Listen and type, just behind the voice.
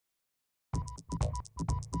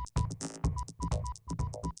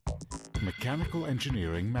Mechanical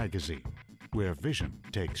Engineering Magazine, where vision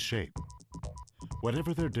takes shape.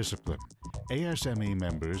 Whatever their discipline, ASME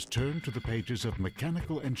members turn to the pages of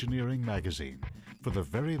Mechanical Engineering Magazine for the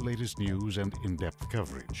very latest news and in-depth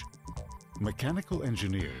coverage. Mechanical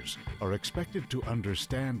engineers are expected to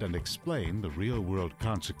understand and explain the real-world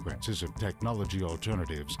consequences of technology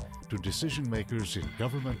alternatives to decision makers in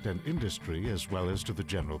government and industry as well as to the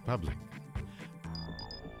general public.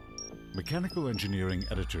 Mechanical engineering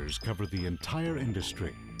editors cover the entire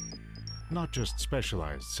industry, not just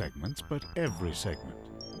specialized segments, but every segment.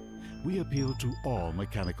 We appeal to all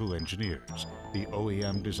mechanical engineers, the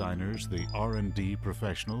OEM designers, the R&D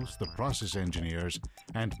professionals, the process engineers,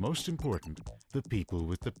 and most important, the people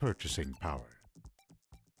with the purchasing power.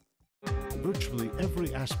 Virtually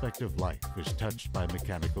every aspect of life is touched by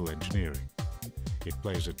mechanical engineering. It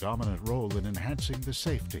plays a dominant role in enhancing the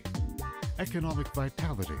safety, economic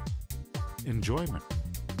vitality, enjoyment,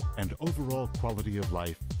 and overall quality of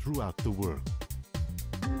life throughout the world.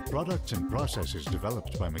 Products and processes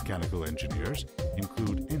developed by mechanical engineers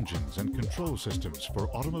include engines and control systems for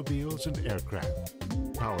automobiles and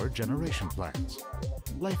aircraft, power generation plants,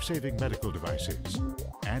 life-saving medical devices,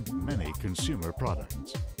 and many consumer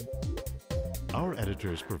products. Our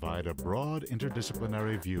editors provide a broad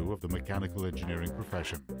interdisciplinary view of the mechanical engineering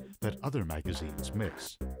profession that other magazines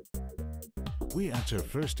miss. We answer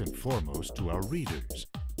first and foremost to our readers,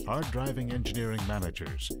 hard-driving engineering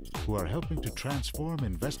managers who are helping to transform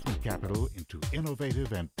investment capital into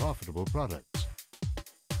innovative and profitable products.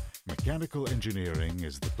 Mechanical engineering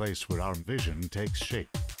is the place where our vision takes shape.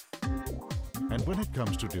 And when it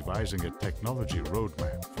comes to devising a technology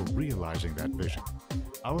roadmap for realizing that vision,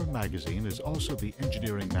 our magazine is also the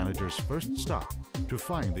engineering manager's first stop to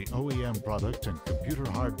find the OEM product and computer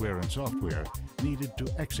hardware and software needed to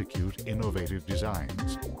execute innovative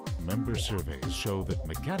designs. Member surveys show that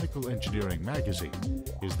Mechanical Engineering Magazine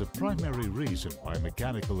is the primary reason why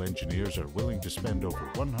mechanical engineers are willing to spend over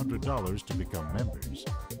 $100 to become members.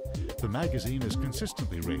 The magazine is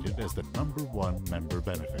consistently rated as the #1 member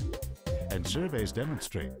benefit, and surveys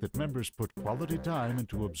demonstrate that members put quality time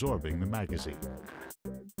into absorbing the magazine.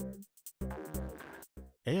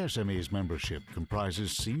 ASME's membership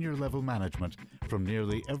comprises senior-level management from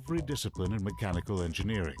nearly every discipline in mechanical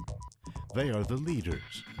engineering. They are the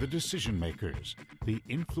leaders, the decision-makers, the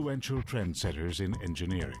influential trendsetters in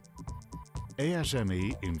engineering.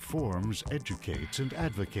 ASME informs, educates, and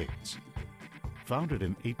advocates. Founded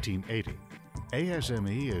in 1880,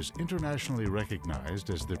 ASME is internationally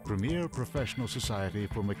recognized as the premier professional society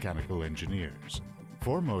for mechanical engineers.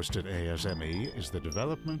 Foremost at ASME is the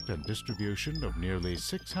development and distribution of nearly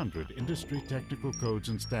 600 industry technical codes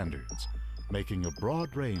and standards, making a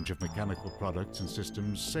broad range of mechanical products and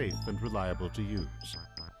systems safe and reliable to use.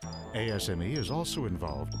 ASME is also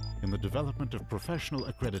involved in the development of professional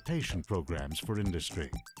accreditation programs for industry.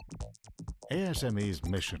 ASME's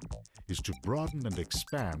mission is to broaden and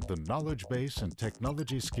expand the knowledge base and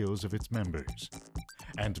technology skills of its members.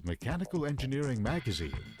 And Mechanical Engineering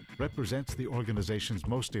Magazine represents the organization's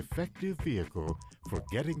most effective vehicle for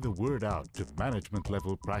getting the word out to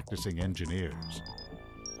management-level practicing engineers.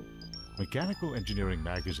 Mechanical Engineering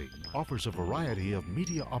Magazine offers a variety of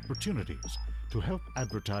media opportunities to help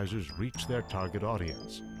advertisers reach their target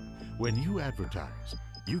audience. When you advertise,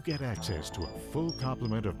 you get access to a full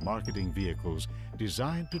complement of marketing vehicles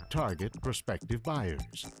designed to target prospective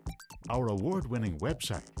buyers. Our award-winning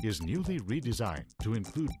website is newly redesigned to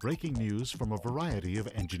include breaking news from a variety of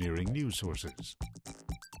engineering news sources.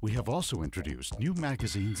 We have also introduced new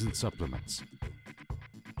magazines and supplements.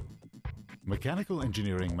 Mechanical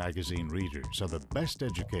Engineering Magazine readers are the best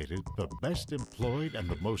educated, the best employed, and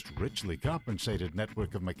the most richly compensated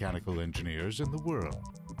network of mechanical engineers in the world.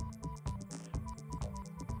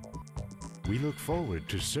 We look forward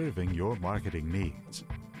to serving your marketing needs.